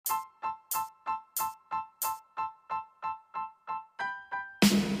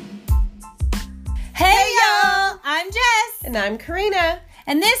And I'm Karina.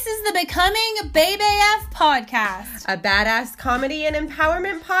 And this is the Becoming Babe AF podcast. A badass comedy and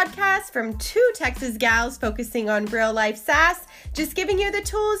empowerment podcast from two Texas gals focusing on real life sass, just giving you the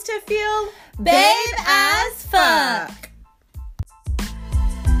tools to feel babe as fuck.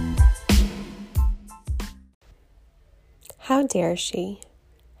 How dare she?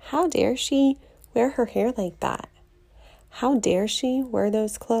 How dare she wear her hair like that? How dare she wear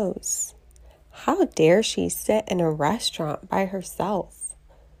those clothes? How dare she sit in a restaurant by herself?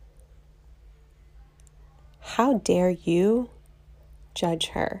 How dare you judge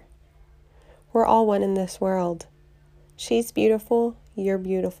her? We're all one in this world. She's beautiful, you're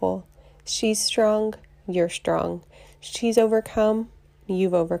beautiful. She's strong, you're strong. She's overcome,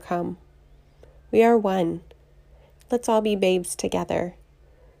 you've overcome. We are one. Let's all be babes together.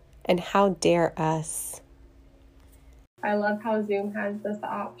 And how dare us? I love how Zoom has this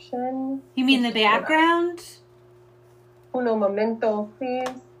option. You mean the background? Uno momento, please.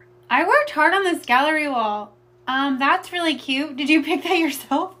 I worked hard on this gallery wall. That's really cute. Did you pick that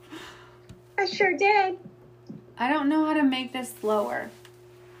yourself? I sure did. I don't know how to make this lower.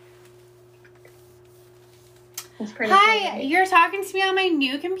 It's pretty Hi, cool, right? You're talking to me on my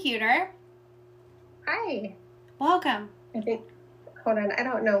new computer. Hi. Welcome. Hold on, I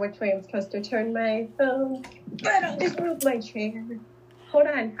don't know which way I'm supposed to turn my phone. But I'll just move my chair. Hold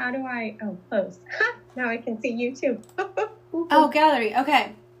on, how do I... Oh, close. Now I can see you too. Oh, gallery.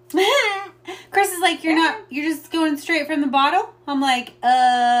 Okay. Chris is like, you're just going straight from the bottle? I'm like,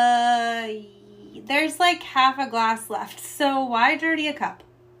 there's like half a glass left. So why dirty a cup?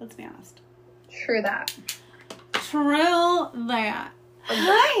 Let's be honest. True that. True that.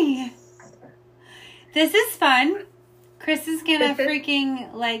 Hi. This is fun. Chris is gonna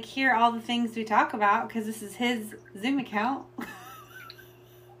freaking like hear all the things we talk about because this is his Zoom account.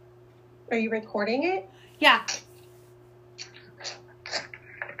 Are you recording it? Yeah.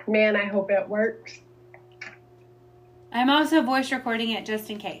 Man, I hope it works. I'm also voice recording it just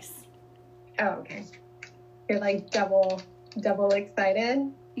in case. Oh, okay. You're like double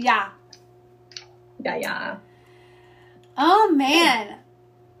excited? Yeah. Yeah. Oh man.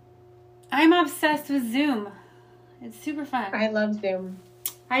 I'm obsessed with Zoom. It's super fun. I love Zoom.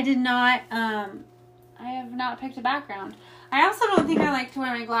 I have not picked a background. I also don't think I like to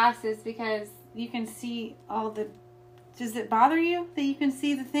wear my glasses because you can see all the... Does it bother you that you can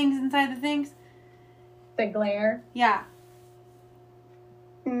see the things inside the things? The glare? Yeah.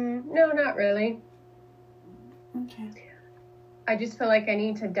 No, not really. Okay. I just feel like I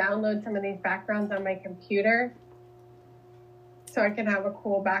need to download some of these backgrounds on my computer so I can have a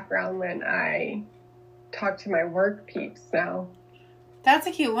cool background when I talk to my work peeps now. That's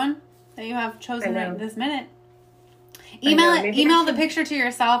a cute one that you have chosen right this minute. Email the picture to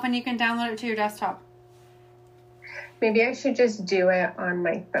yourself and you can download it to your desktop. Maybe I should just do it on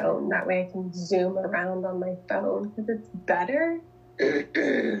my phone. That way I can zoom around on my phone because it's better. Do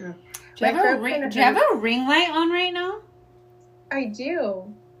you have a ring light on right now? I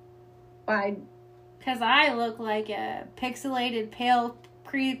do. Why? Because I look like a pixelated, pale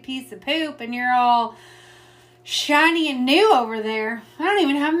piece of poop and you're all shiny and new over there. I don't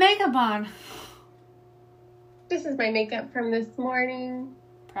even have makeup on. This is my makeup from this morning.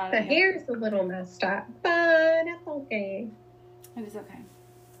 Proud The of you. hair's a little messed up, but it's okay. It was okay.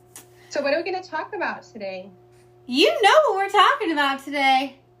 So what are we going to talk about today? You know what we're talking about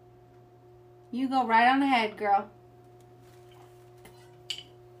today. You go right on ahead, girl.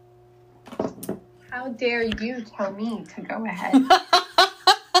 How dare you tell me to go ahead?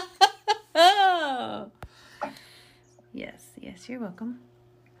 Oh. Yes, you're welcome.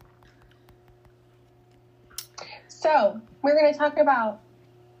 So, we're going to talk about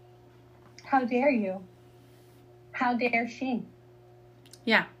how dare you? How dare she?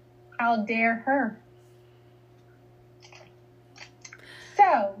 Yeah. How dare her?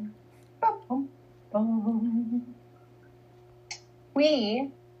 So,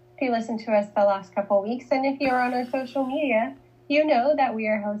 if you listened to us the last couple of weeks, and if you're on our social media, you know that we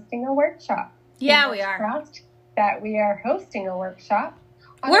are hosting a workshop. Yeah, we are. Trust that we are hosting a workshop.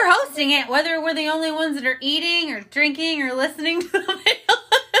 We're hosting it, whether we're the only ones that are eating or drinking or listening to somebody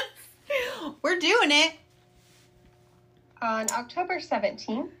else. We're doing it. On October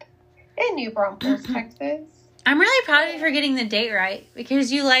 17th in New Braunfels, Texas. I'm really proud of you for getting the date right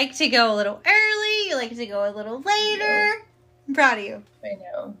because you like to go a little early, you like to go a little later. I'm proud of you. I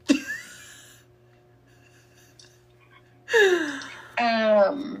know.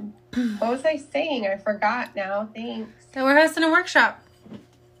 What was I saying? I forgot now. Thanks. So we're hosting a workshop.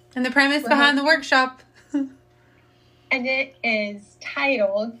 And the premise behind the workshop. And it is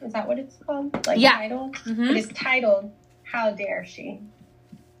titled, is that what it's called? Like yeah. Titled? Mm-hmm. It is titled, how dare she?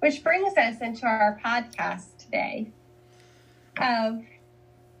 Which brings us into our podcast today of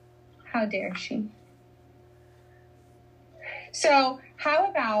how dare she? So how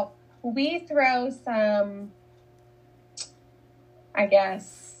about we throw some, I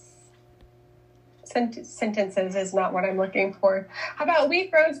guess, sentences is not what I'm looking for. How about we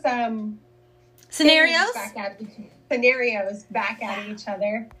throw some scenarios back at each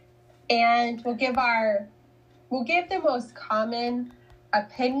other, and we'll give the most common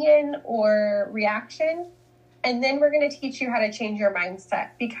opinion or reaction, and then we're going to teach you how to change your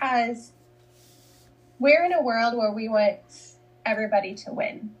mindset, because we're in a world where we want everybody to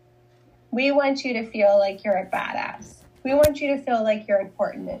win. We want you to feel like you're a badass. We want you to feel like you're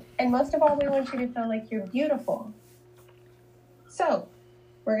important. And most of all, we want you to feel like you're beautiful. So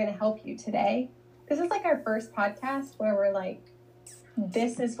we're going to help you today. This is like our first podcast where we're like,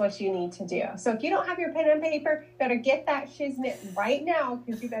 this is what you need to do. So if you don't have your pen and paper, you better get that shiznit right now,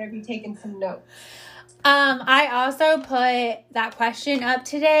 because you better be taking some notes. I also put that question up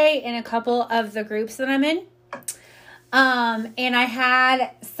today in a couple of the groups that I'm in. And I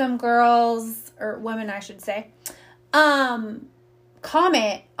had some girls, or women I should say,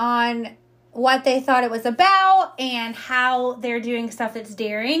 comment on what they thought it was about and how they're doing stuff that's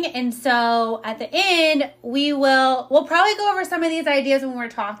daring. And so at the end, we'll probably go over some of these ideas when we're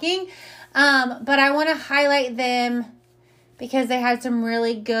talking. But I want to highlight them because they had some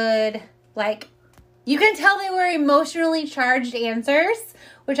really good, like, you can tell they were emotionally charged answers,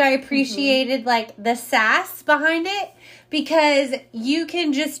 which I appreciated, like, the sass behind it, because you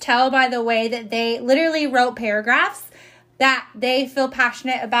can just tell by the way that they literally wrote paragraphs that they feel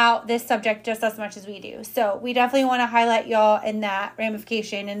passionate about this subject just as much as we do. So we definitely want to highlight y'all in that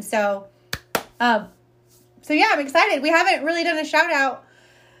ramification. And so yeah, I'm excited. We haven't really done a shout out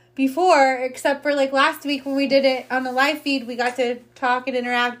before, except for like last week when we did it on the live feed. We got to talk and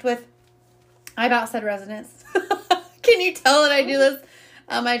interact with, I about said residents. Can you tell that I do this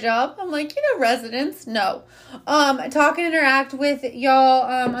on my job? I'm like, residents? No. Talk and interact with y'all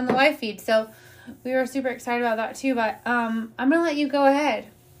on the live feed. So we were super excited about that too, but I'm going to let you go ahead.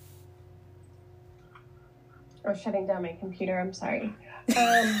 I'm shutting down my computer. I'm sorry.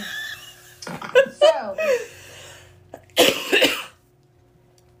 I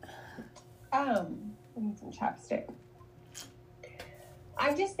need some chapstick.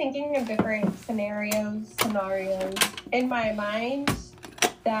 I'm just thinking of different scenarios in my mind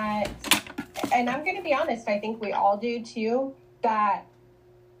that, and I'm going to be honest, I think we all do too, that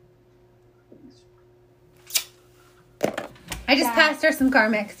I just passed her some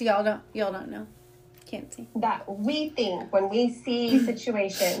Carmex. Y'all don't know. Can't see. That we think when we see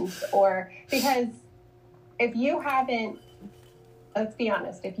situations, or because if you haven't, let's be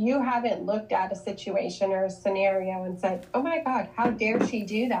honest, if you haven't looked at a situation or a scenario and said, oh my God, how dare she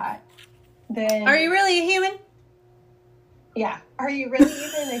do that? Then are you really a human? Yeah. Are you really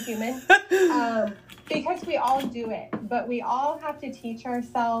even a human? Because we all do it, but we all have to teach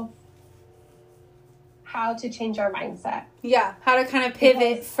ourselves how to change our mindset. Yeah, how to kind of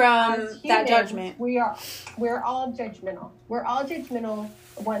pivot because from humans, that judgment. We're all judgmental. We're all judgmental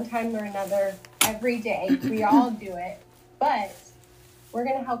one time or another every day. We all do it. But we're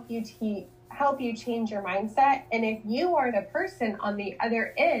going to help you change your mindset. And if you are the person on the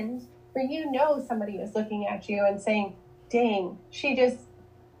other end where somebody is looking at you and saying, dang, she just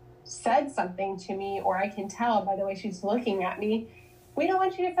said something to me, or I can tell by the way she's looking at me, we don't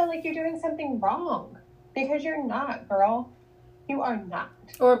want you to feel like you're doing something wrong. Because you're not, girl. You are not.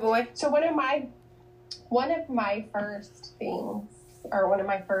 Or boy. So one of my first things, or one of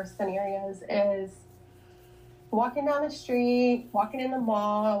my first scenarios is walking down the street, walking in the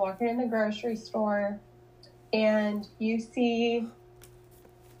mall, walking in the grocery store, and you see,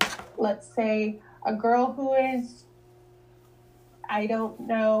 let's say, a girl who is, I don't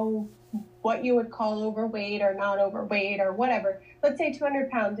know what you would call overweight or not overweight or whatever. Let's say 200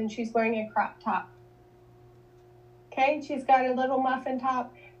 pounds, and she's wearing a crop top. Okay, she's got a little muffin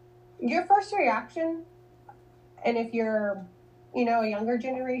top. Your first reaction, and if you're, a younger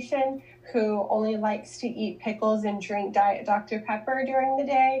generation who only likes to eat pickles and drink Diet Dr. Pepper during the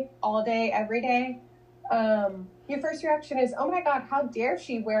day, all day, every day, your first reaction is, oh my God, how dare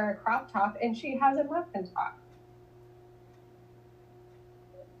she wear a crop top and she has a muffin top?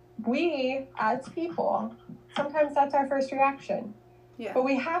 We, as people, sometimes that's our first reaction. Yeah. But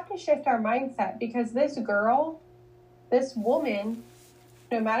we have to shift our mindset, because this woman,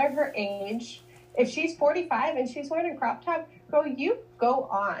 no matter her age, if she's 45 and she's wearing a crop top, girl, you go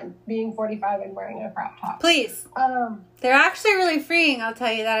on being 45 and wearing a crop top. Please. They're actually really freeing, I'll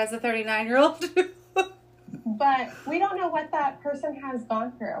tell you that as a 39-year-old. But we don't know what that person has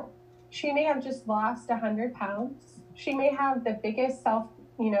gone through. She may have just lost 100 pounds. She may have the biggest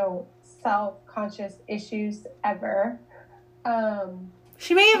self-conscious issues ever.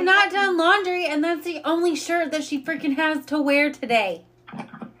 She may have not done laundry, and that's the only shirt that she freaking has to wear today.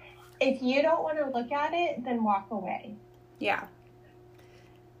 If you don't want to look at it, then walk away. Yeah.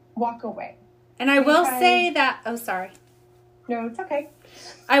 Walk away. And I will say that... Oh, sorry. No, it's okay.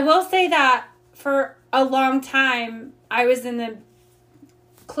 I will say that for a long time, I was in the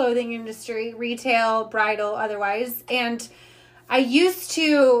clothing industry, retail, bridal, otherwise, and I used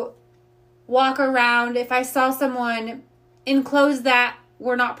to walk around if I saw someone in clothes that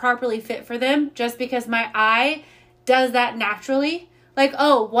were not properly fit for them, just because my eye does that naturally. Like,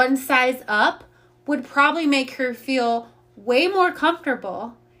 oh, one size up would probably make her feel way more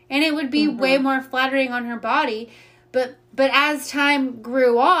comfortable, and it would be way more flattering on her body. But as time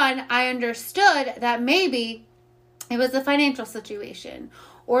grew on, I understood that maybe it was a financial situation,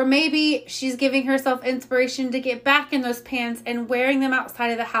 or maybe she's giving herself inspiration to get back in those pants, and wearing them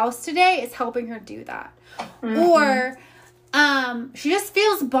outside of the house today is helping her do that. Or she just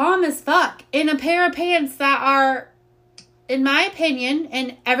feels bomb as fuck in a pair of pants that are, in my opinion,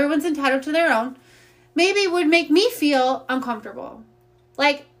 and everyone's entitled to their own, maybe would make me feel uncomfortable.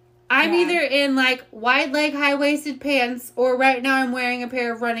 Like, I'm either in, like, wide leg, high-waisted pants, or right now I'm wearing a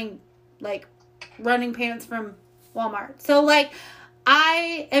pair of running pants from Walmart. So, like,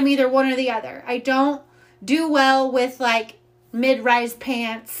 I am either one or the other. I don't do well with, like, mid-rise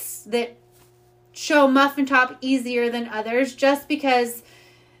pants that show muffin top easier than others, just because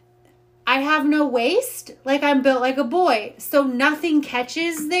I have no waist. Like, I'm built like a boy, so nothing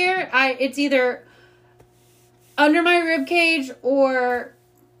catches there. It's either under my rib cage or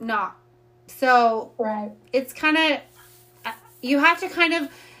not. So it's kind of, you have to kind of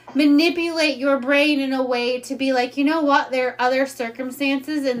manipulate your brain in a way to be like, you know what, there are other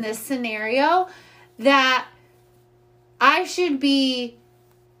circumstances in this scenario that I should be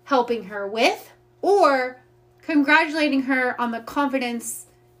helping her with, or congratulating her on the confidence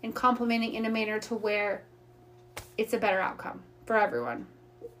and complimenting in a manner to where it's a better outcome for everyone.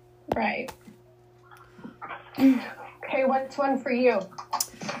 Right. Okay, what's one for you?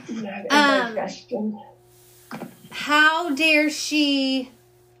 Question. How dare she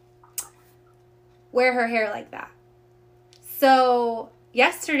wear her hair like that? So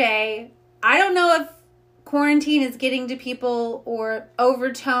yesterday, I don't know if quarantine is getting to people or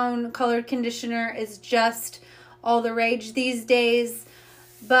overtone colored conditioner is just all the rage these days.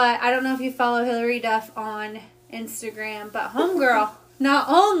 But I don't know if you follow Hillary Duff on Instagram, but homegirl not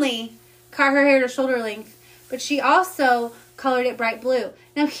only cut her hair to shoulder length, but she also colored it bright blue.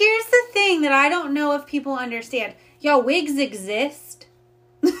 Now, here's the thing that I don't know if people understand. Y'all, wigs exist.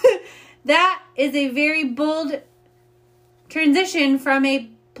 That is a very bold transition from a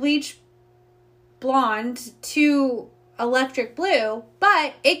bleach blonde to electric blue,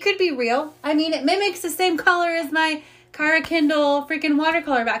 but it could be real. I mean, it mimics the same color as my Kara Kindle freaking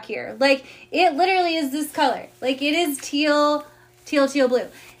watercolor back here. Like, it literally is this color. Like, it is teal blue.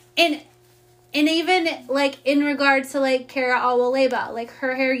 And even, like, in regards to, like, Cara Alwaleba, like,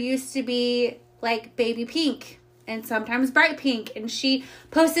 her hair used to be, like, baby pink and sometimes bright pink. And she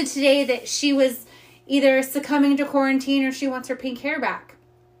posted today that she was either succumbing to quarantine or she wants her pink hair back.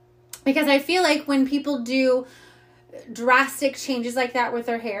 Because I feel like when people do drastic changes like that with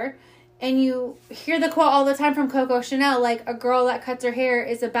their hair, and you hear the quote all the time from Coco Chanel, like, a girl that cuts her hair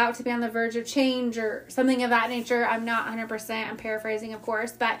is about to be on the verge of change or something of that nature. I'm not 100%. I'm paraphrasing, of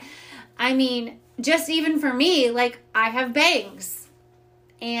course. But, I mean, just even for me, like, I have bangs.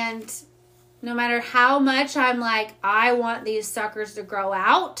 And no matter how much I'm like, I want these suckers to grow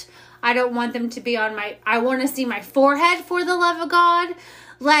out. I don't want them to be on I want to see my forehead, for the love of God.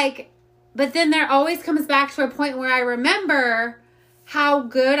 Like, but then there always comes back to a point where I remember how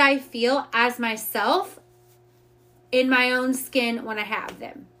good I feel as myself in my own skin when I have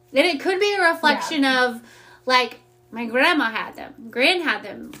them. Then it could be a reflection of, like, my grandma had them. Gran had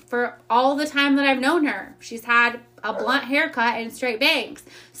them for all the time that I've known her. She's had a blunt haircut and straight bangs.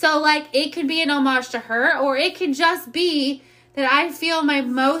 So, like, it could be an homage to her, or it could just be that I feel my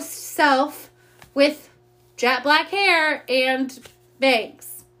most self with jet black hair and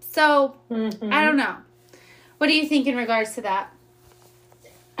bangs. So, I don't know. What do you think in regards to that?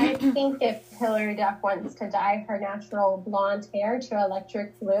 I think if Hillary Duff wants to dye her natural blonde hair to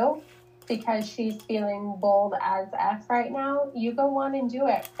electric blue because she's feeling bold as F right now, you go on and do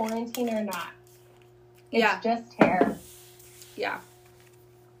it, quarantine or not. It's just hair. Yeah.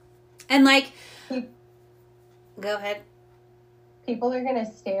 And, like, go ahead. People are going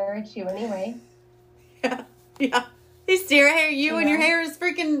to stare at you anyway. Yeah. Yeah. They stare at you and your hair is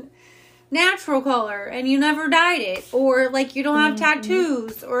freaking natural color and you never dyed it. Or, like, you don't have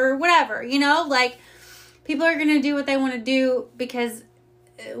tattoos or whatever, you know? Like, people are going to do what they want to do because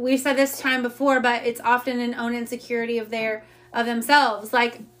we've said this time before, but it's often an own insecurity of themselves.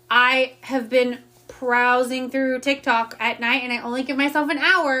 Like, I have been browsing through TikTok at night and I only give myself an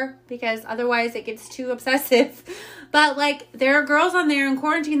hour because otherwise it gets too obsessive. But, like, there are girls on there in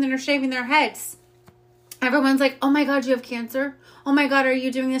quarantine that are shaving their heads. Everyone's like, oh my God, you have cancer? Oh my God, are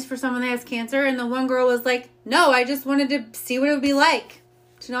you doing this for someone that has cancer? And the one girl was like, no, I just wanted to see what it would be like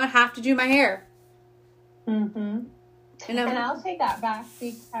to not have to do my hair. Mm-hmm. And I'll take that back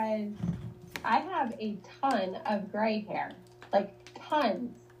because I have a ton of gray hair, like tons.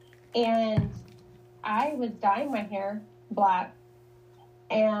 And I was dyeing my hair black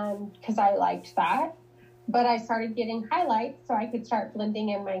and because I liked that. But I started getting highlights so I could start blending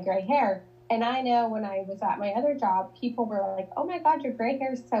in my gray hair. And I know when I was at my other job, people were like, oh my God, your gray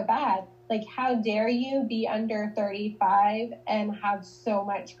hair is so bad. Like, how dare you be under 35 and have so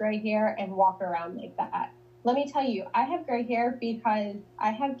much gray hair and walk around like that? Let me tell you, I have gray hair because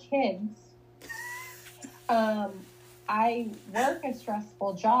I have kids. I work a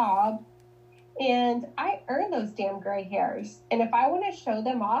stressful job and I earn those damn gray hairs. And if I want to show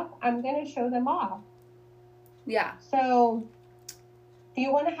them off, I'm going to show them off. Yeah. So do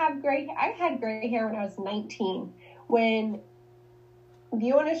you want to have gray hair? I had gray hair when I was 19. If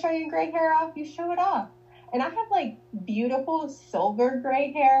you want to show your gray hair off, you show it off. And I have like beautiful silver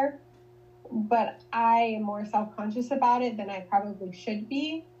gray hair, but I am more self-conscious about it than I probably should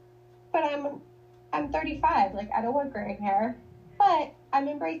be. But I'm 35. Like, I don't want gray hair, but I'm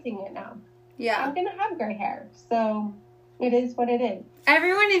embracing it now. Yeah. I'm going to have gray hair. So it is what it is.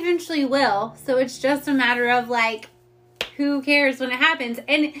 Everyone eventually will. So it's just a matter of, like, who cares when it happens?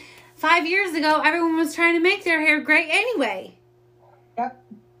 And 5 years ago, everyone was trying to make their hair gray anyway. Yep.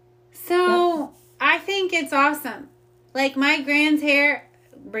 So I think it's awesome. Like, my grand's hair,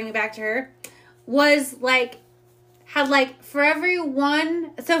 bring it back to her, was like, had like for every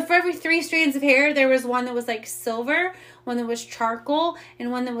 3 strands of hair, there was one that was like silver, one that was charcoal,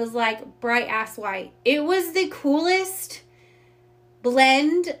 and one that was like bright ass white. It was the coolest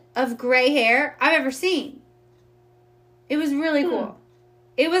blend of gray hair I've ever seen. It was really cool.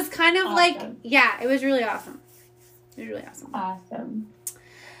 It was kind of like, it was really awesome. It was really awesome. Awesome.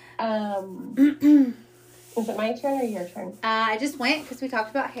 Is it my turn or your turn? I just went because we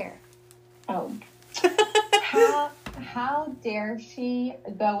talked about hair. Oh. How dare she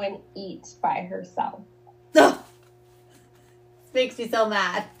go and eat by herself? Ugh. This makes me so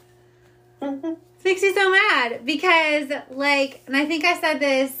mad. This makes me so mad because, like, and I think I said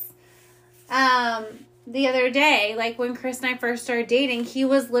this the other day, like, when Chris and I first started dating, he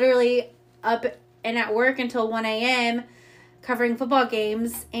was literally up and at work until 1 a.m. covering football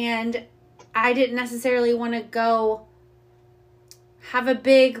games, and I didn't necessarily want to go have a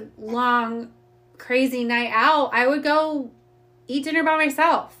big, long, crazy night out. I would go eat dinner by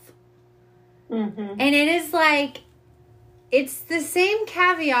myself. Mm-hmm. And it is like, it's the same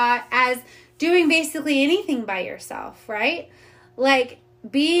caveat as doing basically anything by yourself, right? Like,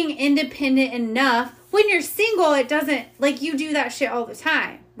 being independent enough. When you're single, it doesn't, like, you do that shit all the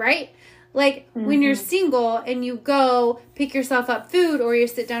time, right? Like, when you're single and you go pick yourself up food, or you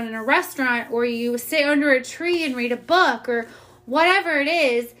sit down in a restaurant, or you sit under a tree and read a book, or whatever it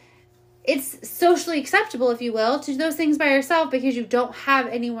is, it's socially acceptable, if you will, to do those things by yourself because you don't have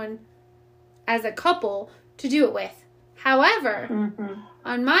anyone as a couple to do it with. However,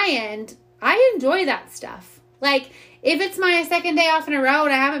 on my end, I enjoy that stuff. Like, if it's my second day off in a row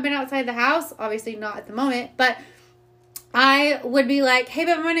and I haven't been outside the house, obviously not at the moment, but I would be like, hey,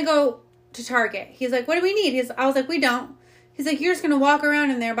 babe, I'm going to go to Target. He's like, what do we need? I was like, we don't. He's like, you're just going to walk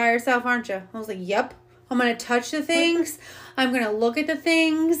around in there by yourself, aren't you? I was like, yep. I'm going to touch the things. I'm going to look at the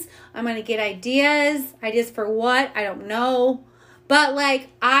things. I'm going to get ideas. Ideas for what? I don't know. But, like,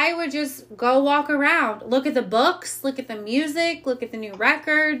 I would just go walk around. Look at the books. Look at the music. Look at the new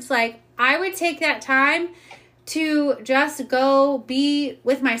records. Like, I would take that time to just go be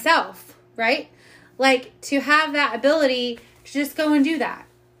with myself, right? Like, to have that ability to just go and do that.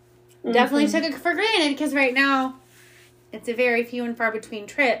 Definitely took it for granted because right now it's a very few and far between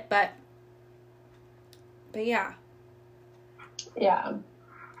trip, but yeah. Yeah.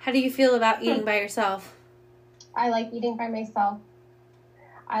 How do you feel about eating by yourself? I like eating by myself.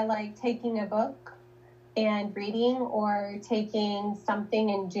 I like taking a book and reading, or taking something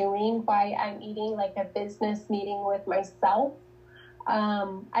and doing while I'm eating, like a business meeting with myself.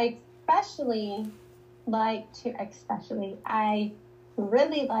 I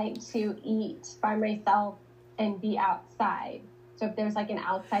really like to eat by myself and be outside. So if there's like an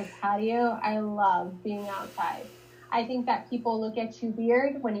outside patio, I love being outside. I think that people look at you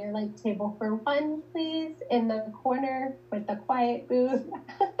weird when you're like, table for one, please, in the corner with the quiet booth.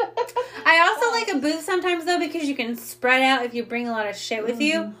 I also like a booth sometimes, though, because you can spread out if you bring a lot of shit with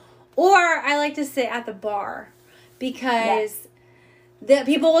you. Or I like to sit at the bar because the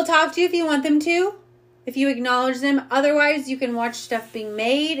people will talk to you if you want them to, if you acknowledge them. Otherwise, you can watch stuff being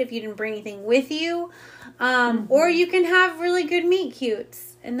made if you didn't bring anything with you. Or you can have really good meet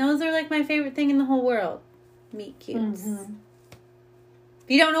cutes. And those are like my favorite thing in the whole world. Meet cutes. If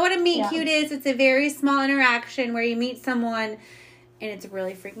you don't know what a meet cute is, it's a very small interaction where you meet someone and it's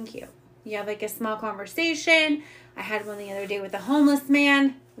really freaking cute. You have like a small conversation. I had one the other day with a homeless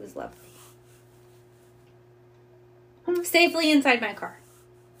man. It was lovely. Safely inside my car.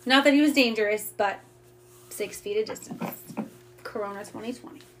 Not that he was dangerous, but 6 feet of distance. Corona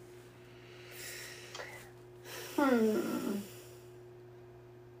 2020.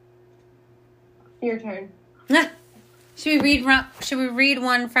 Your turn. Should we read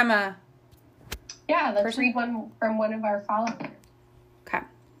one from a let's read one from one of our followers. Okay.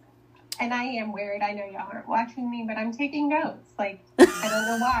 And I am weird. I know y'all aren't watching me, but I'm taking notes. Like, I don't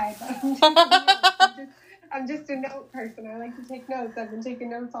know why, but I'm taking notes. I'm just a note person. I like to take notes. I've been taking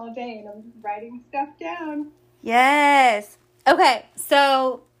notes all day, and I'm writing stuff down. Yes. Okay,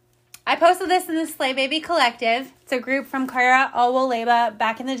 so I posted this in the Slay Baby Collective. It's a group from Kara Alwaleba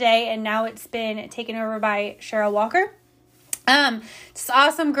back in the day, and now it's been taken over by Cheryl Walker. It's an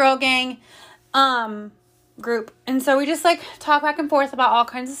awesome girl gang group. And so we just like talk back and forth about all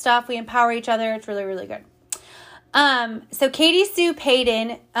kinds of stuff. We empower each other. It's really, really good. So Katy Sue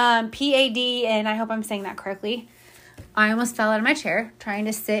Paddon, P-A-D, and I hope I'm saying that correctly. I almost fell out of my chair trying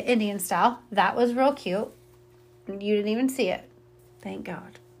to sit Indian style. That was real cute. You didn't even see it. Thank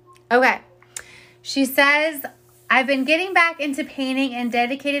God. Okay. She says, I've been getting back into painting and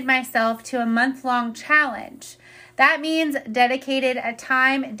dedicated myself to a month-long challenge. That means dedicated a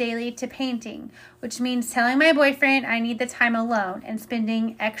time daily to painting, which means telling my boyfriend I need the time alone and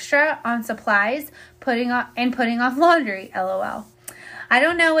spending extra on supplies, putting off laundry, LOL. I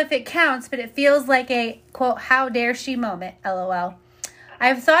don't know if it counts, but it feels like a, quote, how dare she moment, LOL.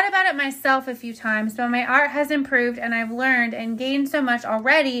 I've thought about it myself a few times, but my art has improved and I've learned and gained so much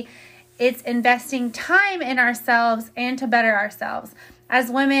already. It's investing time in ourselves and to better ourselves. As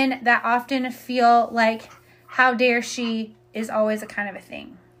women, that often feel like how dare she is always a kind of a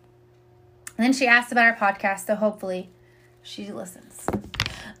thing. And then she asked about our podcast, so hopefully she listens.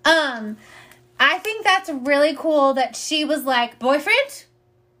 I think that's really cool that she was like, boyfriend,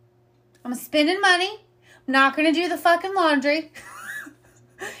 I'm spending money. I'm not going to do the fucking laundry.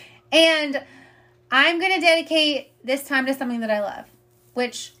 And I'm going to dedicate this time to something that I love.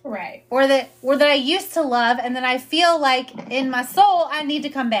 Which, right. Or that I used to love, and that I feel like in my soul, I need to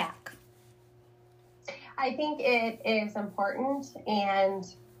come back. I think it is important, and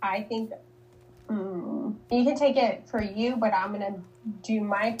I think you can take it for you, but I'm going to do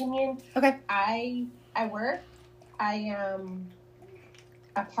my opinion. Okay. I work. I am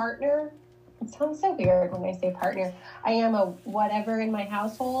a partner. It sounds so weird when I say partner. I am a whatever in my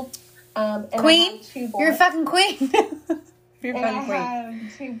household. And queen? I have 2 boys. You're a fucking queen. You're and I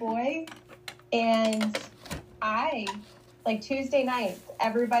have 2 boys. And like Tuesday nights,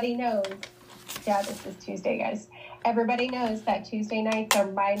 everybody knows. Yeah, this is Tuesday, guys. Everybody knows that Tuesday nights are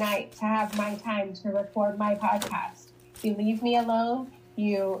my night to have my time to record my podcast. You leave me alone.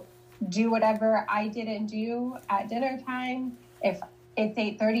 You do whatever I didn't do at dinner time. If it's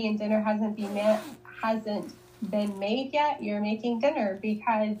 8:30 and dinner hasn't been made yet, you're making dinner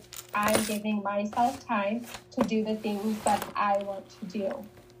because I'm giving myself time to do the things that I want to do.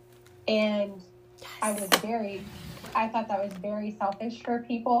 And yes. I thought that was very selfish for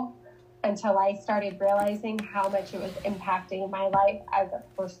people until I started realizing how much it was impacting my life as a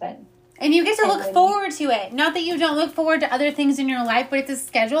person. And you get to look forward to it. Not that you don't look forward to other things in your life, but it's a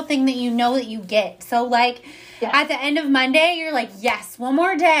schedule thing that you know that you get. So, like, at the end of Monday, you're like, yes, one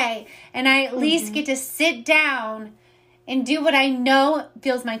more day. And I at least get to sit down and do what I know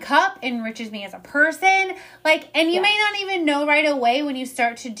fills my cup, enriches me as a person. Like, and you may not even know right away when you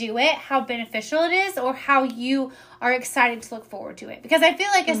start to do it how beneficial it is or how you are excited to look forward to it. Because I feel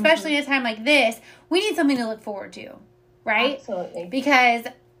like, especially in a time like this, we need something to look forward to, right? Absolutely. Because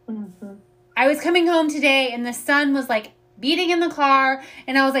I was coming home today and the sun was like beating in the car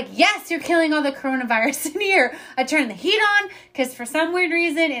and I was like, yes, you're killing all the coronavirus in here. I turned the heat on because for some weird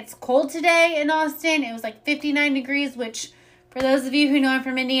reason it's cold today in Austin. It was like 59 degrees, which for those of you who know I'm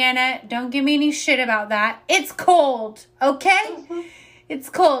from Indiana, don't give me any shit about that. It's cold, okay? It's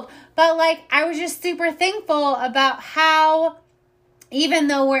cold. But, like, I was just super thankful about how, even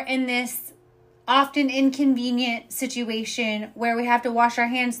though we're in this often inconvenient situation where we have to wash our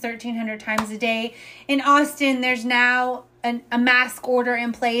hands 1,300 times a day, in Austin, there's now a mask order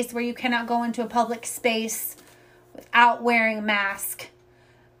in place where you cannot go into a public space without wearing a mask.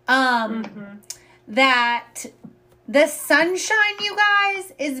 That the sunshine, you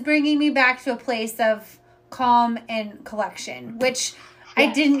guys, is bringing me back to a place of calm and collection, which I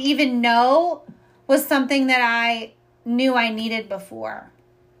didn't even know was something that I knew I needed before.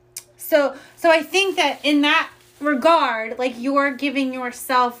 So I think that in that regard, like, you're giving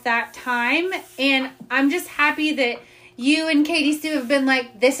yourself that time, and I'm just happy that you and Katy Sue have been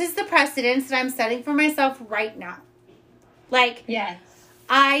like, this is the precedence that I'm setting for myself right now. Like, yes,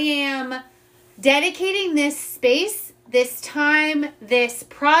 I am dedicating this space, this time, this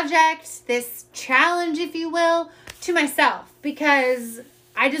project, this challenge, if you will, to myself, because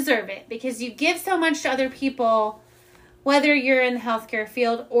I deserve it. Because you give so much to other people, whether you're in the healthcare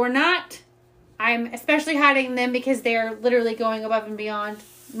field or not. I'm especially highlighting them because they're literally going above and beyond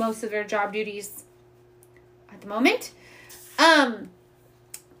most of their job duties at the moment.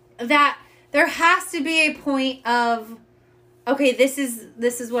 That there has to be a point of, okay, this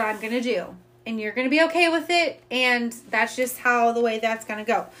is what I'm going to do. And you're going to be okay with it. And that's just how the way that's going to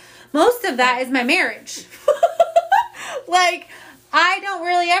go. Most of that is my marriage. Like, I don't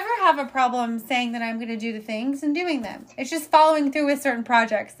really ever have a problem saying that I'm going to do the things and doing them. It's just following through with certain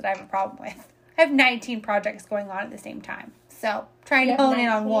projects that I have a problem with. I have 19 projects going on at the same time. So, trying to hone in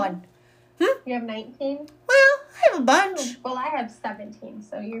on one. You have 19? Well, I have a bunch. Well, I have 17,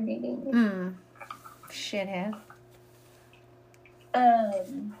 so you're beating me. Shithead.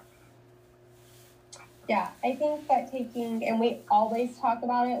 Yeah, I think that taking, and we always talk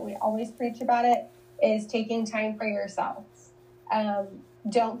about it, we always preach about it, is taking time for yourselves.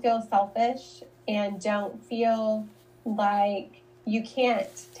 Don't feel selfish, and don't feel like you can't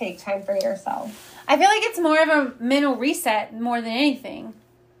take time for yourself. I feel like it's more of a mental reset more than anything.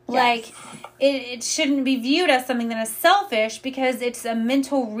 Yes. Like, it shouldn't be viewed as something that is selfish because it's a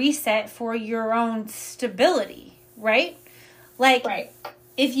mental reset for your own stability, right? Like, right.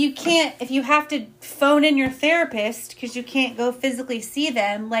 If you have to phone in your therapist because you can't go physically see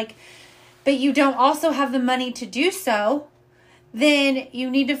them, like, but you don't also have the money to do so, then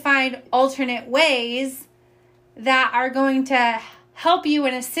you need to find alternate ways that are going to help you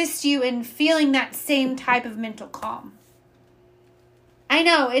and assist you in feeling that same type of mental calm. I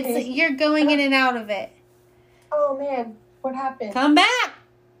know, it's you're going in and out of it. Oh, man. What happened? Come back!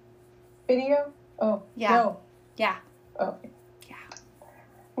 Video? Oh, yeah. No. Yeah. Oh. Yeah.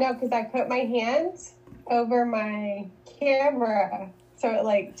 No, because I put my hands over my camera, so it,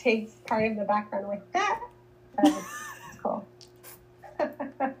 like, takes part of the background away. It's cool. All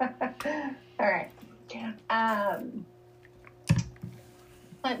right.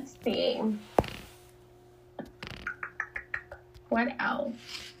 Let's see. What else?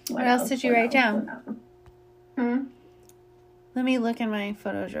 What else did you write down? Let me look in my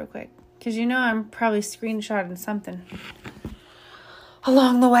photos real quick. Because you know I'm probably screenshotting something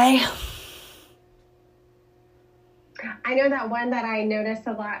along the way. I know that one that I noticed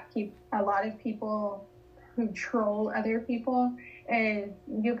a lot of people who troll other people is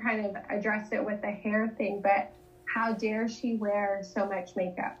you kind of addressed it with the hair thing, but how dare she wear so much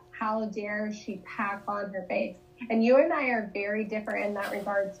makeup? How dare she pack on her face? And you and I are very different in that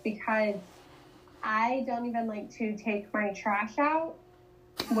regards because I don't even like to take my trash out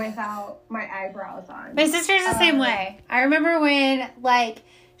without my eyebrows on. My sister's the same way. I remember when, like,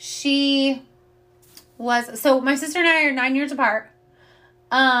 she was... So, my sister and I are 9 years apart.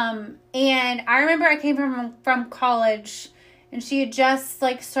 And I remember I came from college, and she had just,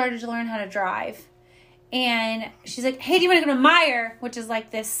 like, started to learn how to drive. And she's like, hey, do you want to go to Meijer? Which is,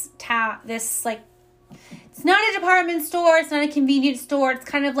 like, this, like... It's not a department store. It's not a convenience store. It's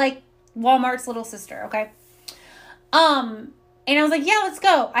kind of like Walmart's little sister, okay? And I was like, yeah, let's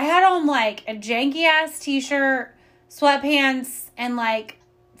go. I had on, like, a janky-ass t-shirt, sweatpants, and, like,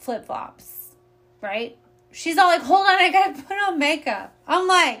 flip-flops, right? She's all like, hold on, I gotta put on makeup. I'm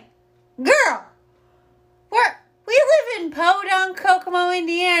like, girl, we live in Podunk, Kokomo,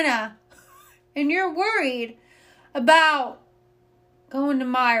 Indiana, and you're worried about going to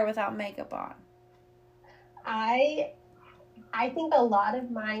Meijer without makeup on. I think a lot of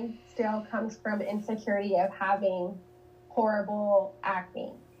mine still comes from insecurity of having horrible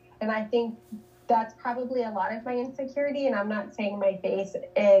acne. And I think that's probably a lot of my insecurity. And I'm not saying my face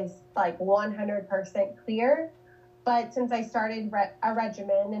is like 100% clear, But since I started a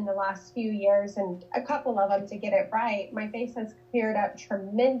regimen in the last few years, and a couple of them to get it right, my face has cleared up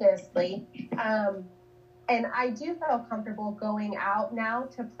tremendously. And I do feel comfortable going out now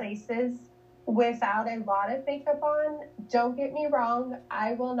to places without a lot of makeup on. Don't get me wrong.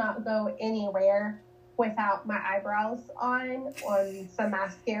 I will not go anywhere without my eyebrows on some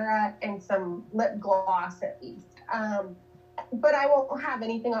mascara and some lip gloss at least. But I won't have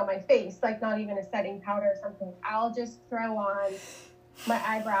anything on my face, like not even a setting powder or something. I'll just throw on my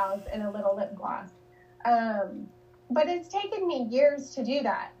eyebrows and a little lip gloss. But it's taken me years to do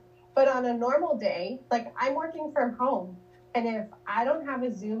that. But on a normal day, like I'm working from home, and if I don't have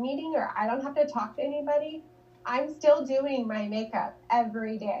a Zoom meeting or I don't have to talk to anybody, I'm still doing my makeup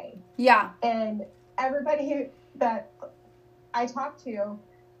every day. Yeah. And everybody that I talk to,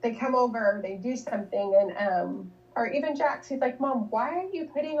 they come over, they do something, and or even Jax, he's like, Mom, why are you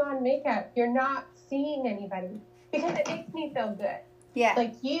putting on makeup? You're not seeing anybody. Because it makes me feel good. Yeah.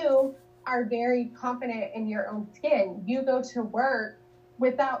 Like, you are very confident in your own skin. You go to work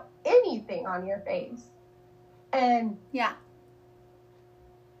without anything on your face. And yeah,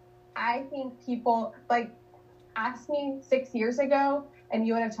 I think people, like, asked me 6 years ago, and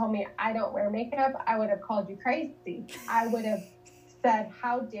you would have told me I don't wear makeup, I would have called you crazy. I would have said,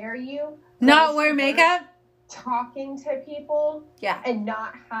 how dare you not wear makeup? Talking to people, yeah, and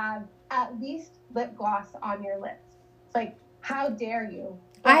not have at least lip gloss on your lips. It's like, how dare you?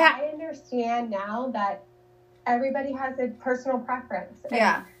 But I understand now that everybody has a personal preference.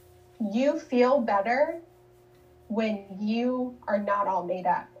 Yeah. And you feel better when you are not all made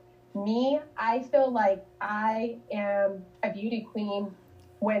up. Me, I feel like I am a beauty queen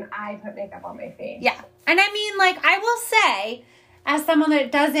when I put makeup on my face. Yeah. And I mean, like, I will say, as someone that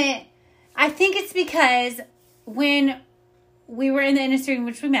doesn't, I think it's because when we were in the industry in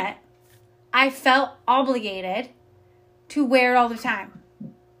which we met, I felt obligated to wear it all the time,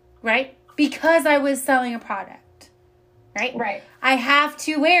 right? Because I was selling a product, right? Right. I have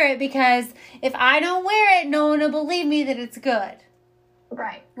to wear it because if I don't wear it, no one will believe me that it's good.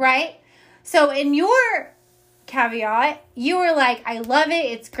 Right. Right? So in your caveat, you were like, I love it.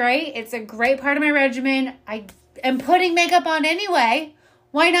 It's great. It's a great part of my regimen. I am putting makeup on anyway.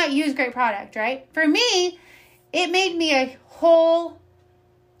 Why not use great product, right? For me, it made me a whole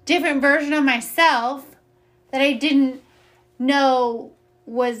different version of myself that I didn't know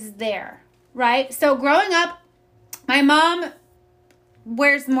was there, right? So growing up, my mom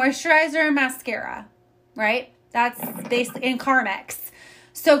wears moisturizer and mascara, right? That's basically in Carmex.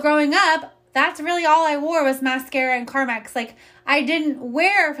 So growing up, that's really all I wore was mascara and Carmex. Like, I didn't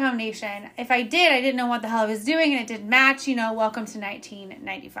wear foundation. If I did, I didn't know what the hell I was doing, and it didn't match, welcome to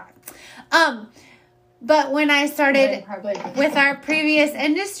 1995. But when I started with our previous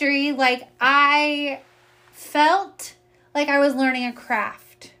industry, like, I felt like I was learning a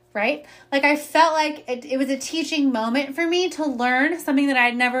craft, right? Like, I felt like it was a teaching moment for me to learn something that I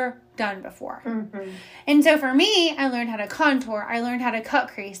had never done before. Mm-hmm. And so for me, I learned how to contour. I learned how to cut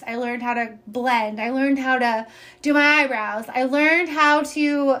crease. I learned how to blend. I learned how to do my eyebrows. I learned how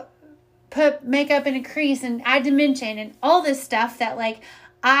to put makeup in a crease and add dimension and all this stuff that, like,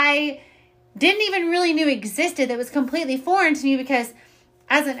 I didn't even really knew existed, that was completely foreign to me, because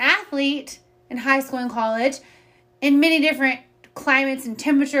as an athlete in high school and college, in many different climates and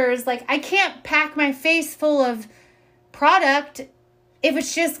temperatures, like, I can't pack my face full of product if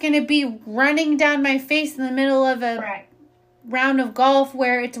it's just going to be running down my face in the middle of a round of golf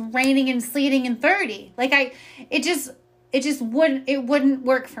where it's raining and sleeting and 30. Like, it wouldn't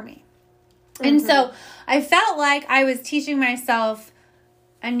work for me. Mm-hmm. And so I felt like I was teaching myself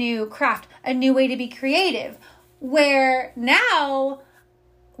a new craft, a new way to be creative, where now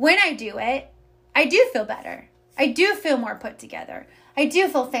when I do it, I do feel better. I do feel more put together. I do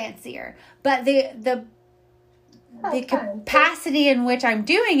feel fancier, but the capacity in which I'm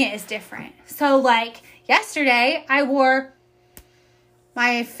doing it is different. So, like, yesterday I wore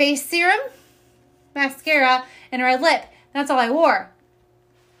my face serum, mascara, and a red lip. That's all I wore.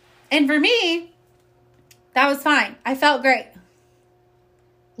 And for me, that was fine. I felt great.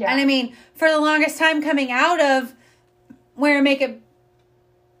 Yeah. And I mean, for the longest time coming out of wearing makeup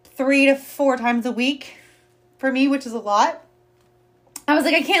 3 to 4 times a week for me, which is a lot, I was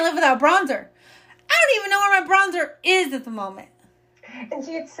like, I can't live without bronzer. I don't even know where my bronzer is at the moment. And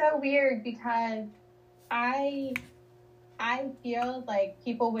see, it's so weird because I feel like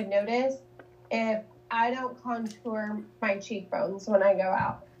people would notice if I don't contour my cheekbones when I go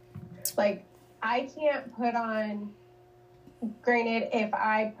out. Like, I can't put on, granted, if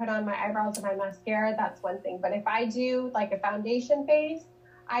I put on my eyebrows and my mascara, that's one thing. But if I do, like, a foundation face,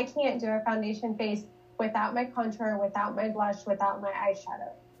 I can't do a foundation face without my contour, without my blush, without my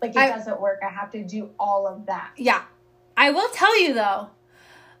eyeshadow. Like, it doesn't work. I have to do all of that. Yeah. I will tell you, though,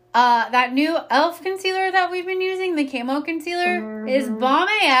 that new e.l.f. concealer that we've been using, the Camo Concealer, is bomb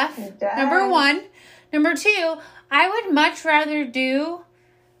AF, number one. Number two, I would much rather do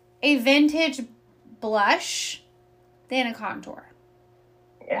a vintage blush than a contour.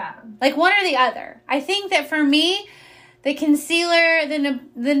 Yeah. Like, one or the other. I think that for me, the concealer,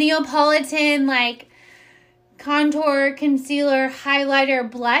 the Neapolitan, like, contour, concealer, highlighter,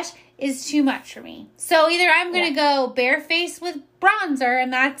 blush is too much for me. So either I'm going to go barefaced with bronzer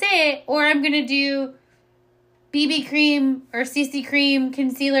and that's it, or I'm going to do BB cream or CC cream,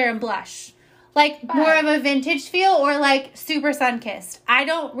 concealer, and blush. Like, more of a vintage feel, or like super sun-kissed. I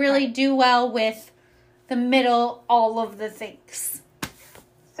don't really do well with the middle, all of the things.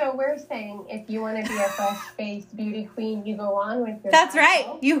 So we're saying if you want to be a fresh-faced beauty queen, you go on with your That's right.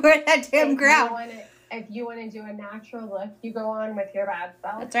 Self. You wear that damn crown. If you want to do a natural look, you go on with your bad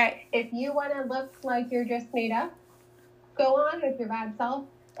self. That's right. If you want to look like you're just made up, go on with your bad self.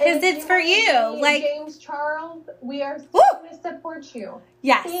 Because it's for you. Like James Charles, we are going to support you.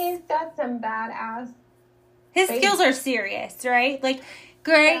 Yes. He's got some badass. His skills are serious, right? Like,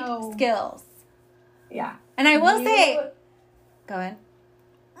 great skills. Yeah. And I will say, go ahead.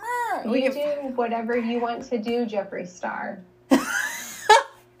 You do whatever you want to do, Jeffree Star. Half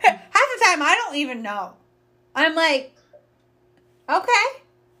the time, I don't even know. I'm like, okay,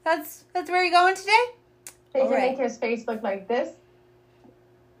 that's where you're going today? They can make his face look like this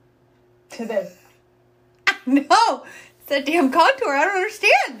to this. No, it's that damn contour. I don't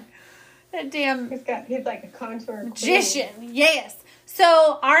understand. That damn... He's like a contour magician. Queen. Yes.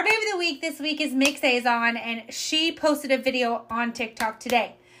 So, our baby of the week this week is Mix Azon, and she posted a video on TikTok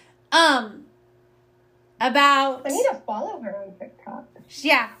today. About... I need to follow her on TikTok.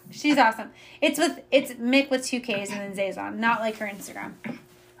 Yeah, she's awesome. It's Mick with 2 Ks and then Zazon, not like her Instagram.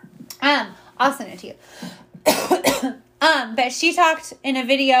 I'll send it to you. But she talked in a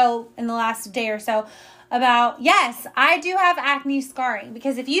video in the last day or so about, yes, I do have acne scarring,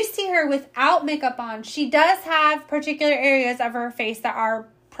 because if you see her without makeup on, she does have particular areas of her face that are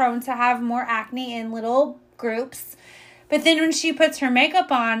prone to have more acne in little groups. But then when she puts her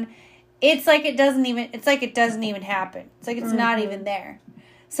makeup on, it's like it doesn't even happen. It's like it's not even there.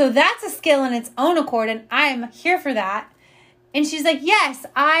 So that's a skill in its own accord, and I'm here for that. And she's like, yes,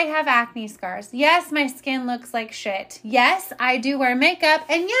 I have acne scars. Yes, my skin looks like shit. Yes, I do wear makeup.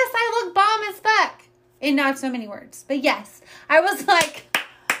 And yes, I look bomb as fuck. In not so many words. But yes, I was like,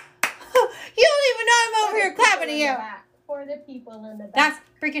 you don't even know I'm over here clapping to you. For the people in the back. That's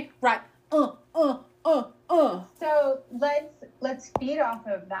freaking right. So let's feed off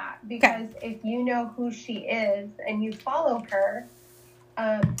of that, because if you know who she is and you follow her,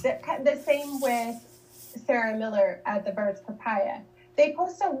 the same with Sarah Miller at the Birds Papaya. They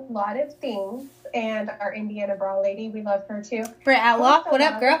post a lot of things, and our Indiana Bra lady, we love her too. Britt Outlaw, what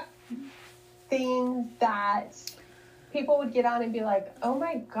up, girl? Things that people would get on and be like, oh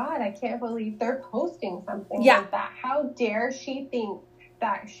my God, I can't believe they're posting something like that. How dare she think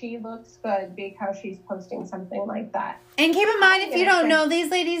that she looks good because she's posting something like that. And keep in mind, if you don't know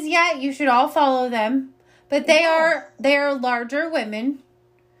these ladies yet, you should all follow them. But they are larger women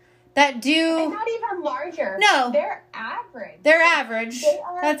that do... And not even larger. No. They're average. They're average.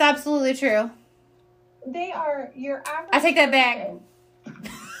 That's absolutely true. They are your average. I take that back.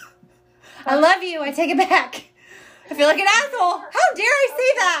 I love you. I take it back. I feel like an asshole. How dare I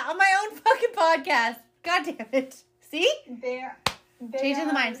say that on my own fucking podcast? God damn it. See? They're changing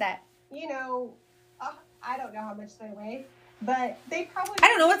the mindset. You know, I don't know how much they weigh, but they probably... I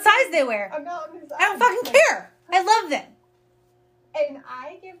don't know what size they wear. I don't fucking care. I love them. And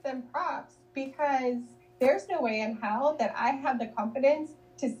I give them props, because there's no way in hell that I have the confidence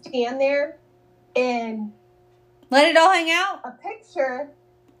to stand there and... let it all hang out? A picture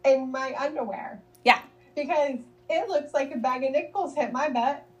in my underwear. Yeah. Because it looks like a bag of nickels hit my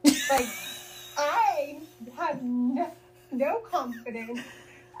butt. Like, I have no confidence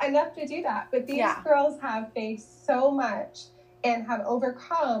enough to do that. But these girls have faced so much and have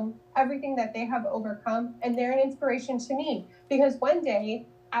overcome everything that they have overcome. And they're an inspiration to me. Because one day,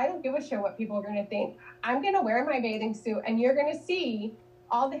 I don't give a shit what people are going to think. I'm going to wear my bathing suit, and you're going to see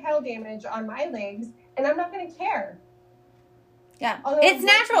all the hair damage on my legs, and I'm not going to care. Yeah. It's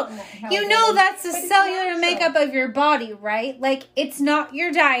natural. You know that's the cellular makeup of your body, right? Like, it's not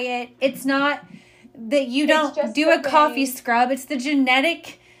your diet. It's not that you don't do a coffee scrub. It's the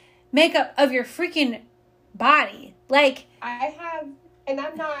genetic makeup of your freaking body. Like, I have, and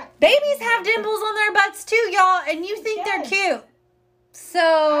I'm not... Babies have dimples on their butts too, y'all, and you think they're cute. So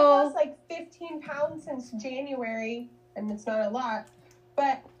I lost like 15 pounds since January, and it's not a lot,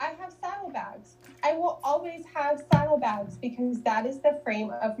 but I have saddlebags. I will always have saddlebags because that is the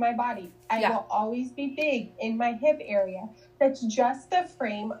frame of my body. I will always be big in my hip area. That's just the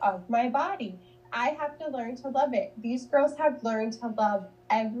frame of my body. I have to learn to love it. These girls have learned to love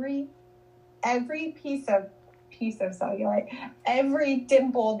every piece of cellulite, every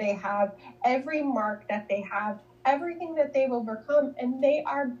dimple they have, every mark that they have, everything that they've overcome, and they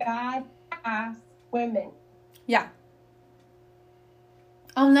are badass women. Yeah.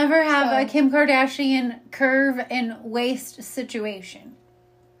 I'll never have a Kim Kardashian curve and waist situation.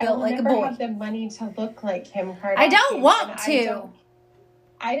 Built like a boy. I never have the money to look like Kim Kardashian. I don't want to.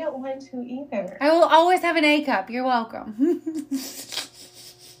 I don't want to either. I will always have an A cup. You're welcome.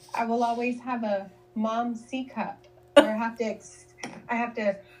 I will always have a mom C cup. Or I have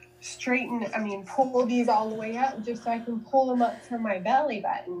to pull these all the way up just so I can pull them up from my belly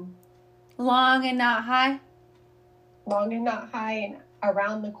button. Long and not high? Long and not high, and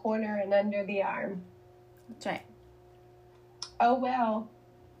around the corner and under the arm. That's right. Oh, well.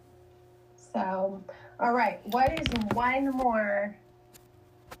 So, all right. What is one more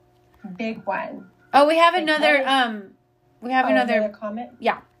big one? Oh, we have another comment?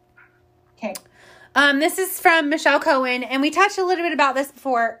 Yeah. Okay. This is from Michelle Cohen, and we touched a little bit about this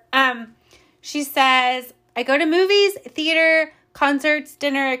before. She says, I go to movies, theater, concerts,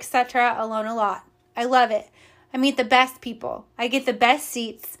 dinner, etc. alone a lot. I love it. I meet the best people. I get the best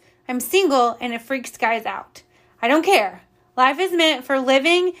seats. I'm single, and it freaks guys out. I don't care. Life is meant for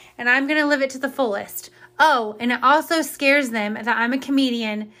living, and I'm going to live it to the fullest. Oh, and it also scares them that I'm a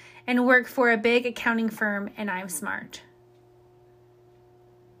comedian and work for a big accounting firm, and I'm smart.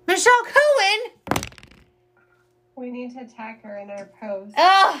 Michelle Cohen! We need to tag her in our post.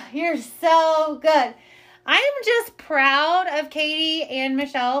 Oh, you're so good. I am just proud of Katy and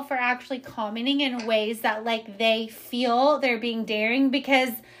Michelle for actually commenting in ways that, like, they feel they're being daring,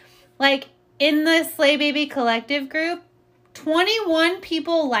 because, like, in the Slay Baby Collective group, 21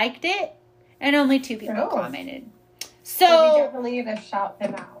 people liked it and only 2 people commented. So we definitely need to shout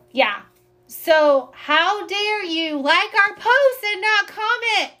them out. Yeah. So how dare you like our post and not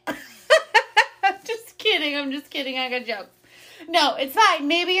comment? I'm just kidding. I got jokes. No, it's fine.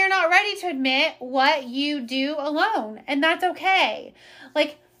 Maybe you're not ready to admit what you do alone, and that's okay.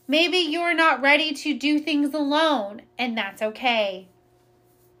 Like, maybe you're not ready to do things alone, and that's okay.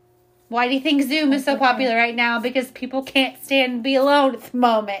 Why do you think Zoom is so popular right now? Because people can't stand to be alone at the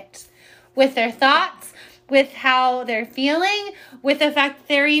moment. With their thoughts, with how they're feeling, with the fact that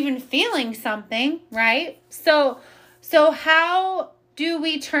they're even feeling something, right? So how do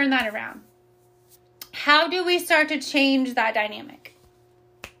we turn that around? How do we start to change that dynamic?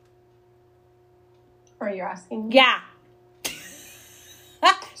 Are you asking? Yeah.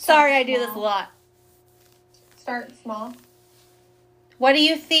 Sorry, I do this a lot. Start small. What do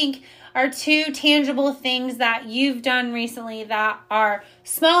you think are 2 tangible things that you've done recently that are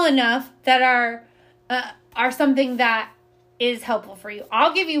small enough that are something that is helpful for you?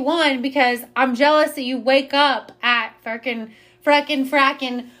 I'll give you one because I'm jealous that you wake up at frackin'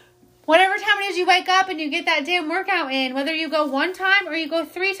 whatever time it is you wake up and you get that damn workout in, whether you go 1 time or you go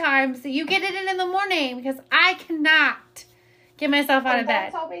 3 times, you get it in the morning, because I cannot get myself out of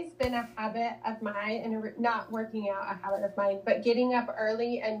bed. That's always been a habit of mine, and not working out a habit of mine, but getting up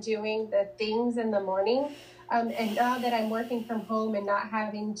early and doing the things in the morning. And now that I'm working from home and not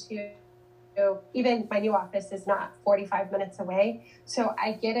having to, even my new office is not 45 minutes away. So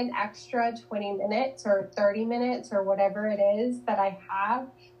I get an extra 20 minutes or 30 minutes or whatever it is that I have.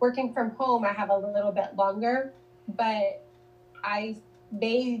 Working from home, I have a little bit longer, but I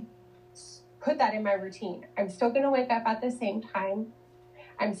may put that in my routine. I'm still going to wake up at the same time.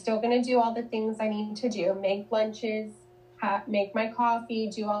 I'm still going to do all the things I need to do, make lunches, make my coffee,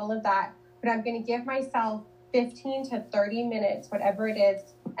 do all of that. But I'm going to give myself 15 to 30 minutes, whatever it is,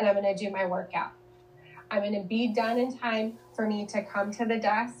 and I'm going to do my workout. I'm going to be done in time for me to come to the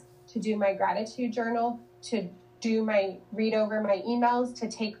desk, to do my gratitude journal, to read over my emails, to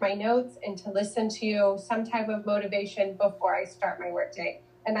take my notes, and to listen to some type of motivation before I start my workday.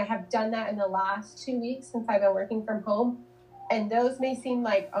 And I have done that in the last 2 weeks since I've been working from home. And those may seem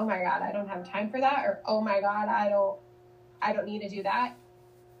like, oh my God, I don't have time for that, or oh my God, I don't need to do that.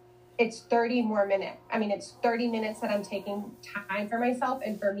 It's 30 more minutes. It's 30 minutes that I'm taking time for myself.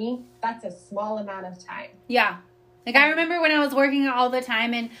 And for me, that's a small amount of time. Yeah. Like, I remember when I was working all the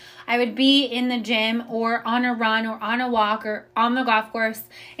time and I would be in the gym or on a run or on a walk or on the golf course.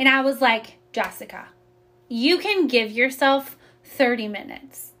 And I was like, Jessica, you can give yourself 30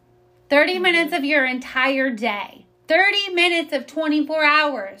 minutes. 30 minutes of your entire day. 30 minutes of 24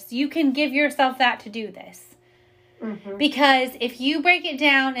 hours. You can give yourself that to do this. Mm-hmm. Because if you break it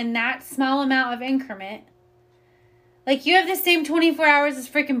down in that small amount of increment, like you have the same 24 hours as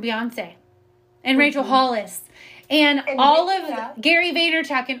freaking Beyonce and Rachel Hollis and all of Gary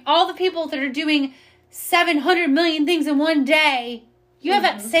Vaynerchuk and all the people that are doing 700 million things in one day. You have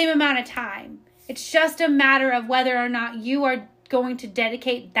that same amount of time. It's just a matter of whether or not you are going to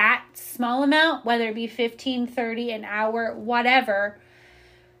dedicate that small amount, whether it be 15, 30, an hour, whatever,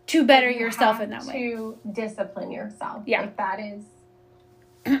 to better yourself in that way. To discipline yourself. Yeah. Like that is,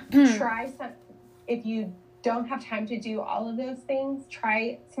 try some, if you don't have time to do all of those things,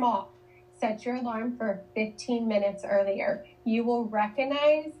 try small. Set your alarm for 15 minutes earlier. You will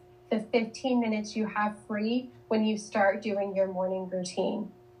recognize the 15 minutes you have free when you start doing your morning routine.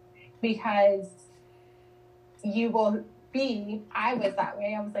 Because you will I was that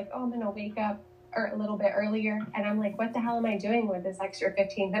way. I was like, oh, I'm going to wake up a little bit earlier. And I'm like, what the hell am I doing with this extra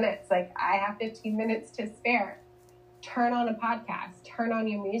 15 minutes? Like, I have 15 minutes to spare. Turn on a podcast. Turn on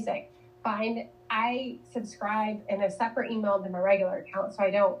your music. I subscribe in a separate email than my regular account so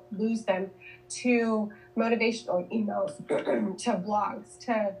I don't lose them, to motivational emails, to blogs,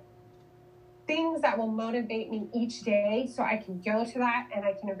 to things that will motivate me each day so I can go to that and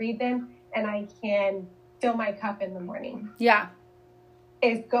I can read them and I can fill my cup in the morning. Yeah.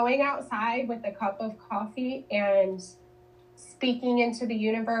 If going outside with a cup of coffee and speaking into the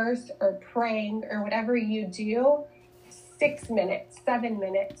universe or praying or whatever you do, 6 minutes, 7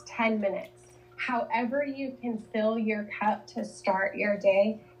 minutes, 10 minutes, however you can fill your cup to start your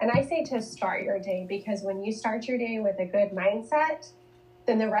day. And I say to start your day because when you start your day with a good mindset,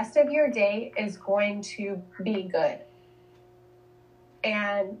 then the rest of your day is going to be good.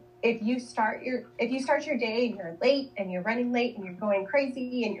 And if you start your day and you're late and you're running late and you're going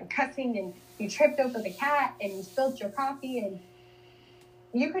crazy and you're cussing and you tripped over the cat and you spilled your coffee, and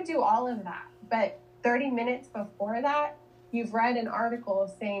you could do all of that. But 30 minutes before that, you've read an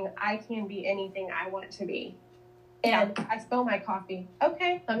article saying, I can be anything I want to be. And I spill my coffee.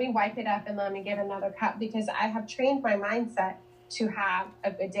 Okay, let me wipe it up and let me get another cup, because I have trained my mindset to have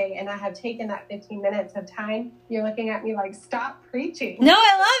a good day. And I have taken that 15 minutes of time. You're looking at me like, stop preaching. No,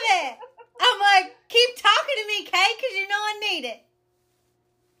 I love it. I'm like, keep talking to me, Kay, because you know I need it.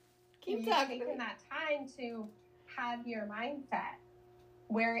 Keep talking to me. That time to have your mindset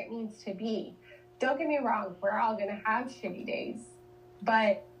where it needs to be. Don't get me wrong. We're all going to have shitty days.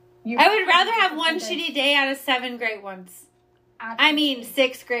 But I would rather have one shitty day out of 7 great ones. Absolutely. I mean,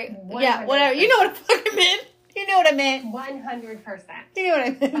 6 great. 100%. Yeah, whatever. You know what I fucking meant. You know what I meant. 100%. You know what I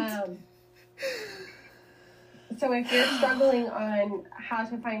meant. So if you're struggling on how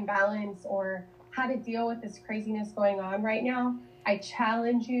to find balance or how to deal with this craziness going on right now, I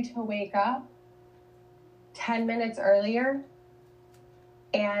challenge you to wake up 10 minutes earlier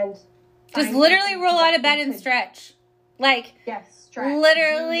and just literally roll out of bed and stretch. Like, yes, stretch.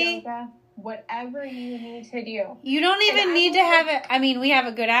 Literally. Yoga, whatever you need to do. You don't even need to have it. I mean, we have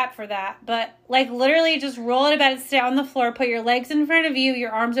a good app for that. But, like, literally just roll out of bed and sit on the floor, put your legs in front of you,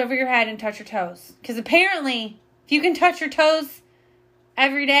 your arms over your head, and touch your toes. Because apparently, if you can touch your toes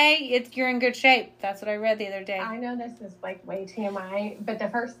every day, you're in good shape. That's what I read the other day. I know this is, like, way TMI, but the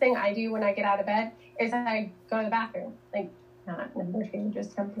first thing I do when I get out of bed is I go to the bathroom. Like, not number 2,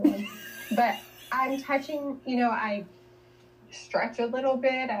 just number 1. But I'm touching, I stretch a little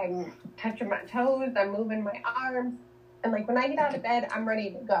bit. I'm touching my toes. I'm moving my arms. And, like, when I get out of bed, I'm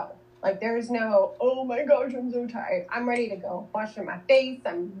ready to go. Like, there's no, oh, my gosh, I'm so tired. I'm ready to go. Washing my face.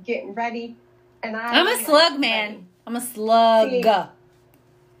 I'm getting ready. And I'm a slug, man. I'm a slug. See,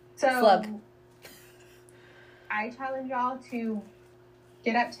 slug. I challenge y'all to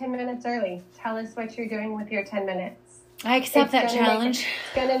get up 10 minutes early. Tell us what you're doing with your 10 minutes. I accept that challenge.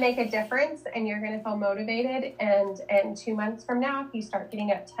 It's going to make a difference, and you're going to feel motivated. And 2 months from now, if you start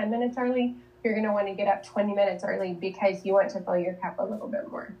getting up 10 minutes early, you're going to want to get up 20 minutes early because you want to fill your cup a little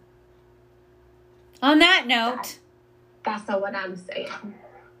bit more. On that note. That's not what I'm saying.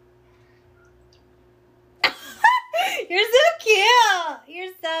 You're so cute.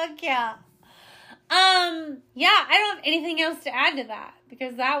 You're so cute. Yeah, I don't have anything else to add to that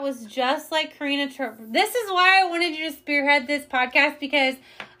because that was just like Karina Turp. This is why I wanted you to spearhead this podcast, because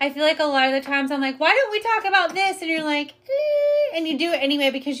I feel like a lot of the times I'm like, why don't we talk about this? And you're like, and you do it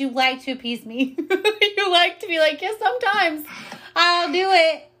anyway because you like to appease me. You like to be like, yes, sometimes I'll do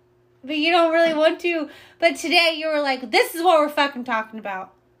it, but you don't really want to. But today you were like, this is what we're fucking talking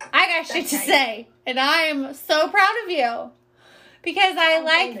about. I got shit to say, and I am so proud of you because I'm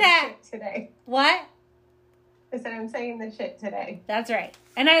like that today. What? I said I'm saying the shit today. That's right.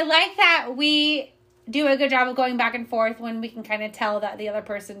 And I like that we do a good job of going back and forth when we can kind of tell that the other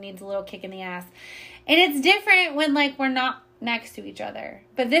person needs a little kick in the ass. And it's different when, like, we're not next to each other.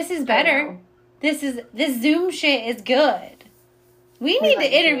 But this is better. This Zoom shit is good. We need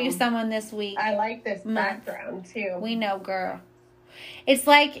to interview someone this week. I like this background, too. We know, girl. It's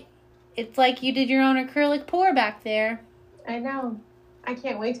like you did your own acrylic pour back there. I know. I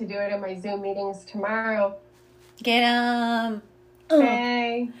can't wait to do it in my Zoom meetings tomorrow. Get 'em.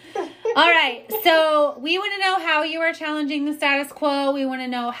 Hey. All right. So we want to know how you are challenging the status quo. We want to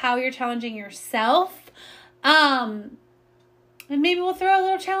know how you're challenging yourself. And maybe we'll throw a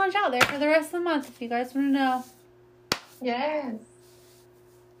little challenge out there for the rest of the month if you guys want to know. Yes.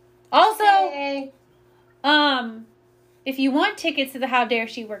 Also, hey. If you want tickets to the How Dare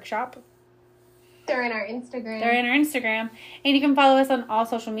She workshop, they're in our Instagram. And you can follow us on all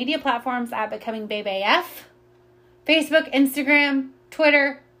social media platforms at Becoming Babe AF. Facebook, Instagram,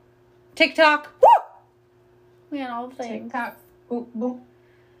 Twitter, TikTok. Woo! We on all the things. TikTok. Boop, boop.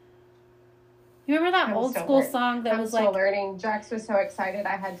 You remember that old school song that was like... I'm still learning. Jax was so excited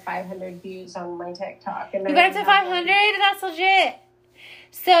I had 500 views on my TikTok. And you got it to 500? That's legit.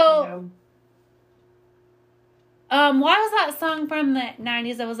 So... why was that song from the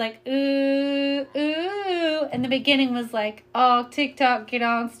 90s that was like, ooh, ooh, and the beginning was like, oh, TikTok, get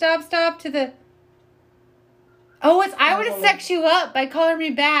on, stop to the... Oh, it's I Would Have Sex You Up by Calling Me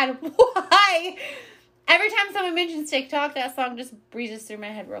Bad. Why? Every time someone mentions TikTok, that song just breezes through my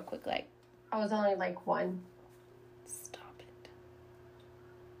head real quick, like... I was only like one. Stop it.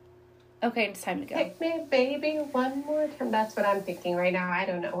 Okay, it's time to go. Pick me, baby, one more time. That's what I'm thinking right now. I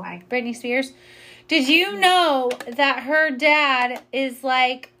don't know why. Britney Spears. Did you know that her dad is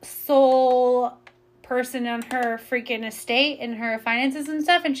like sole person on her freaking estate and her finances and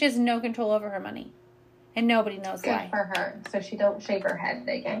stuff, and she has no control over her money? And nobody knows why. Good for her. So she don't shave her head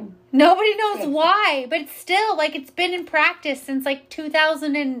again. Nobody knows why, but it's still, like, it's been in practice since, like,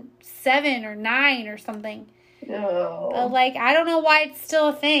 2007 or 9 or something. No. But, like, I don't know why it's still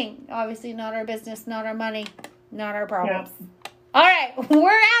a thing. Obviously, not our business, not our money, not our problems. Yeah. All right, we're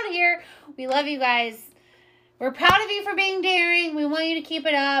out of here. We love you guys. We're proud of you for being daring. We want you to keep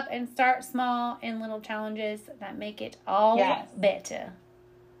it up and start small in little challenges that make it all better.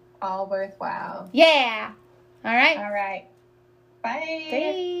 All worthwhile. Yeah. All right. All right.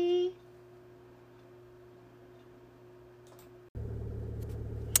 Bye.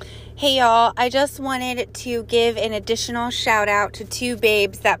 Hey y'all, I just wanted to give an additional shout out to 2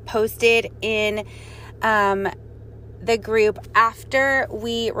 babes that posted in the group after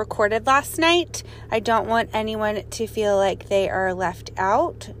we recorded last night. I don't want anyone to feel like they are left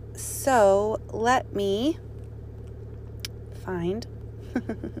out. So let me find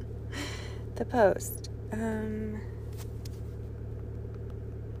the post.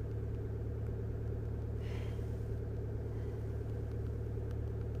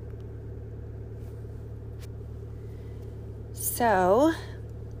 So,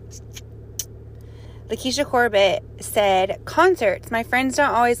 Lakisha Corbett said, concerts. My friends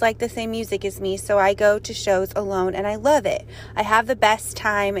don't always like the same music as me, so I go to shows alone and I love it. I have the best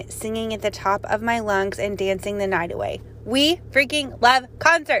time singing at the top of my lungs and dancing the night away. We freaking love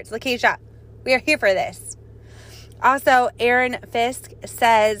concerts, Lakisha. We are here for this. Also, Erin Fisk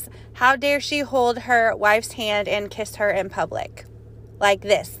says, how dare she hold her wife's hand and kiss her in public? Like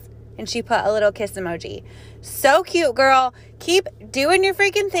this. And she put a little kiss emoji. So cute, girl. Keep doing your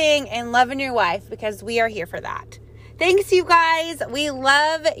freaking thing and loving your wife because we are here for that. Thanks, you guys. We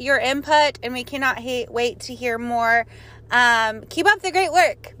love your input and we cannot wait to hear more. Keep up the great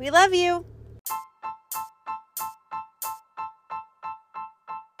work. We love you.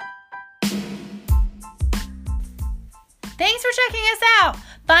 Thanks for checking us out.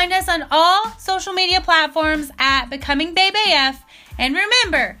 Find us on all social media platforms at Becoming Babe AF. And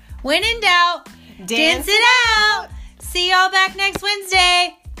remember, when in doubt, dance it out. See y'all back next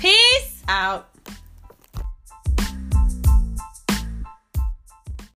Wednesday. Peace out.